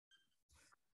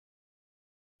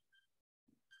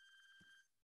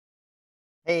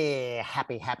Hey,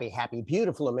 happy,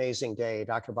 beautiful, amazing day.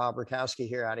 Dr. Bob Rakowski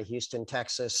here out of Houston,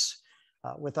 Texas,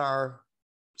 with our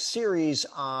series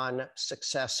on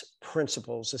success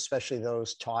principles, especially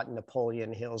those taught in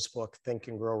Napoleon Hill's book, Think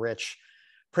and Grow Rich.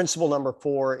 Principle number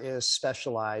 4 is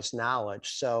specialized knowledge.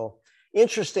 So,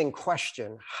 interesting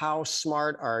question. How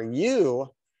smart are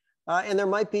you? And there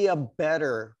might be a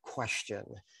better question.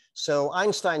 So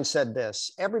Einstein said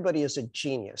this: everybody is a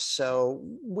genius. So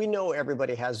we know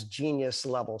everybody has genius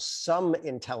level, some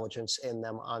intelligence in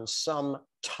them on some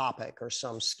topic or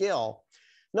some skill.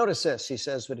 Notice this, he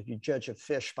says, but if you judge a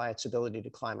fish by its ability to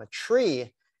climb a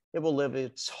tree, it will live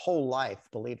its whole life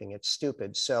believing it's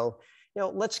stupid. So,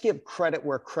 let's give credit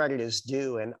where credit is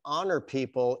due and honor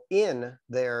people in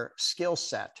their skill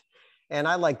set. And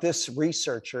I like this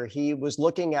researcher, he was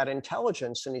looking at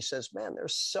intelligence and he says, man,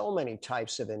 there's so many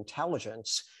types of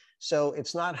intelligence. So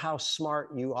it's not how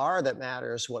smart you are that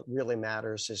matters. What really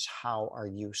matters is how are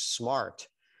you smart?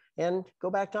 And go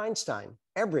back to Einstein.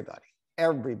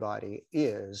 Everybody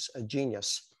is a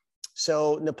genius.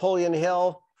 So Napoleon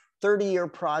Hill, 30-year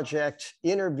project,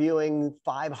 interviewing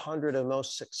 500 of the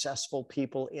most successful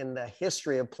people in the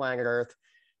history of planet Earth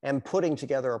and putting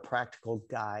together a practical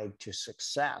guide to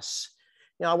success.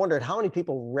 I wondered how many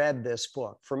people read this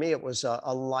book. For me, it was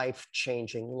a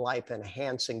life-changing,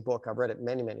 life-enhancing book. I've read it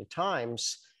many, many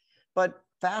times. But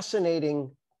fascinating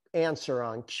answer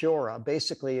on Quora.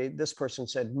 Basically, this person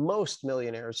said most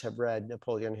millionaires have read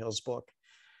Napoleon Hill's book.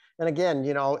 And again,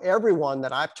 everyone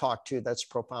that I've talked to that's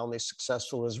profoundly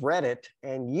successful has read it,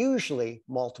 and usually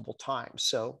multiple times.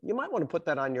 So you might want to put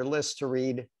that on your list to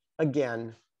read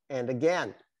again and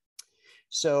again.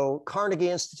 So Carnegie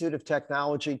Institute of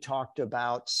Technology talked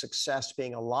about success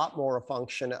being a lot more a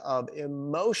function of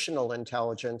emotional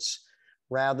intelligence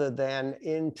rather than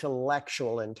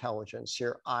intellectual intelligence,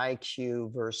 your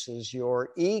IQ versus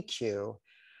your EQ.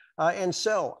 And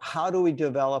so how do we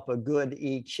develop a good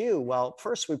EQ? Well,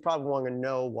 first, we probably want to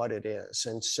know what it is.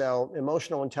 And so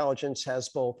emotional intelligence has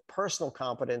both personal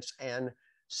competence and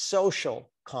social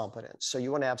competence. So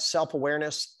you want to have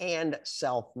self-awareness and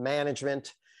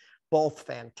self-management, both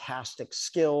fantastic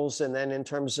skills. And then in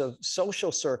terms of social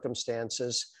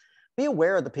circumstances, be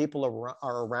aware of the people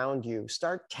are around you.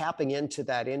 Start tapping into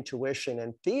that intuition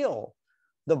and feel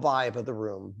the vibe of the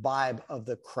room, vibe of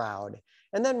the crowd.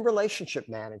 And then relationship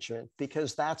management,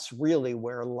 because that's really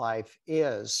where life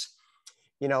is.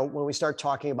 When we start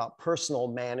talking about personal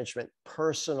management,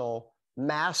 personal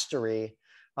mastery,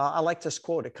 I like this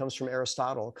quote. It comes from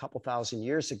Aristotle a couple thousand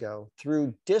years ago.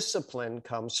 Through discipline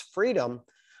comes freedom.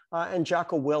 And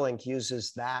Jocko Willink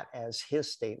uses that as his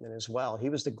statement as well. He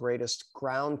was the greatest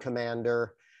ground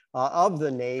commander of the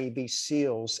Navy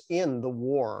SEALs in the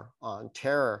war on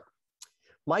terror.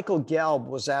 Michael Gelb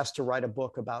was asked to write a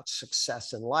book about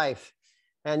success in life.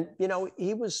 And,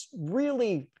 he was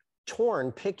really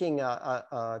torn picking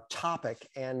a topic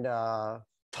and a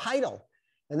title.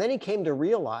 And then he came to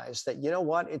realize that,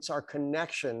 it's our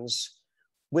connections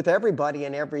with everybody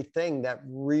and everything that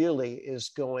really is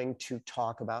going to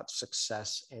talk about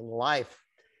success in life.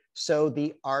 So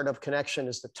The Art of Connection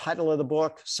is the title of the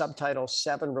book, subtitle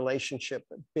 7 relationship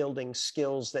building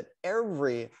skills that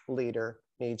every leader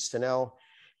needs to know.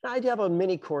 And I have a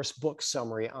mini course book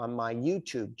summary on my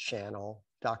YouTube channel,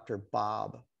 Dr.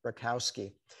 Bob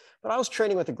Rakowski. But I was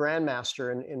training with a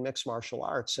grandmaster in mixed martial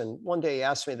arts. And one day he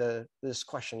asked me this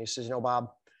question. He says, Bob,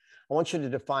 I want you to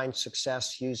define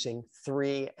success using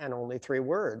 3 and only 3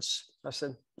 words. I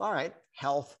said, all right,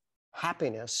 health,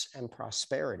 happiness, and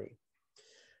prosperity.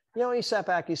 He sat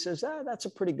back, he says, that's a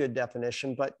pretty good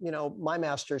definition, but my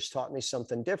masters taught me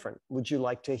something different. Would you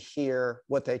like to hear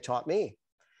what they taught me?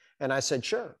 And I said,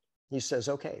 sure. He says,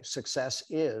 okay, success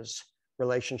is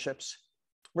relationships,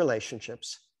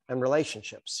 relationships, and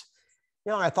relationships.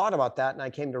 I thought about that and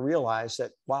I came to realize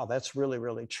that, wow, that's really,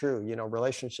 really true.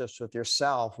 Relationships with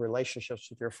yourself, relationships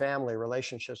with your family,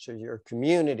 relationships with your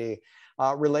community,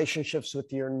 relationships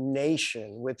with your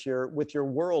nation, with your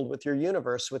world, with your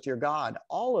universe, with your God.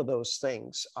 All of those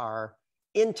things are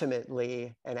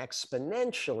intimately and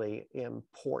exponentially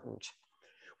important.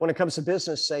 When it comes to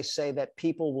business, they say that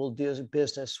people will do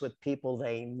business with people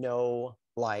they know,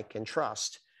 like, and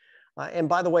trust. And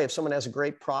by the way, if someone has a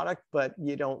great product, but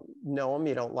you don't know them,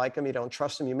 you don't like them, you don't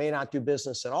trust them, you may not do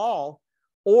business at all.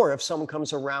 Or if someone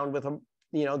comes around with them,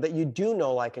 that you do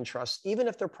know, like, and trust, even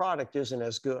if their product isn't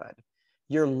as good,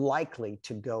 you're likely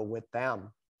to go with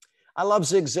them. I love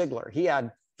Zig Ziglar. He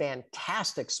had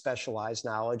fantastic specialized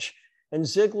knowledge. And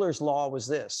Ziglar's law was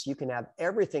this: you can have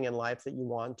everything in life that you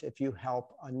want if you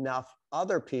help enough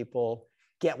other people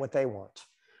get what they want.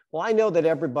 Well, I know that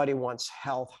everybody wants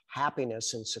health,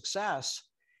 happiness, and success,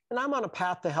 And I'm on a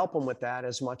path to help them with that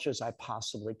as much as I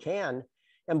possibly can.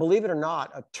 And believe it or not,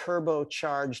 a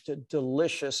turbocharged,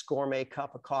 delicious gourmet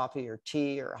cup of coffee or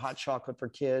tea or hot chocolate for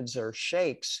kids or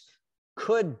shakes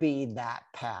could be that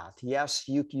path. Yes,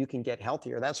 you can get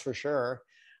healthier, that's for sure.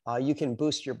 You can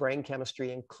boost your brain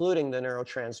chemistry, including the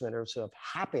neurotransmitters of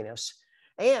happiness.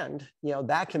 And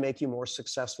that can make you more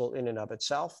successful in and of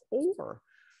itself. Or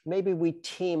maybe we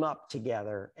team up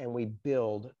together and we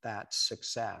build that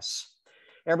success.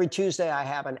 Every Tuesday, I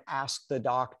have an Ask the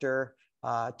Doctor.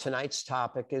 Tonight's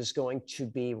topic is going to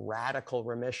be radical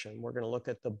remission. We're going to look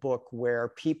at the book Where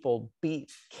People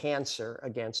Beat Cancer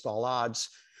Against All Odds.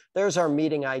 There's our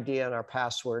meeting ID and our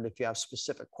password. If you have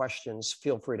specific questions,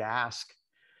 feel free to ask.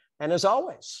 And as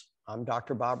always, I'm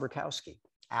Dr. Bob Rakowski,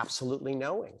 absolutely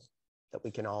knowing that we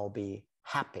can all be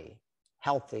happy,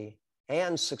 healthy,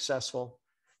 and successful.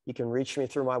 You can reach me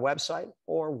through my website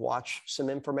or watch some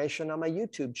information on my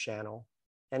YouTube channel.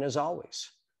 And as always,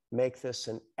 make this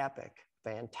an epic,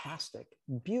 fantastic,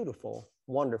 beautiful,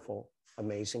 wonderful,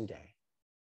 amazing day.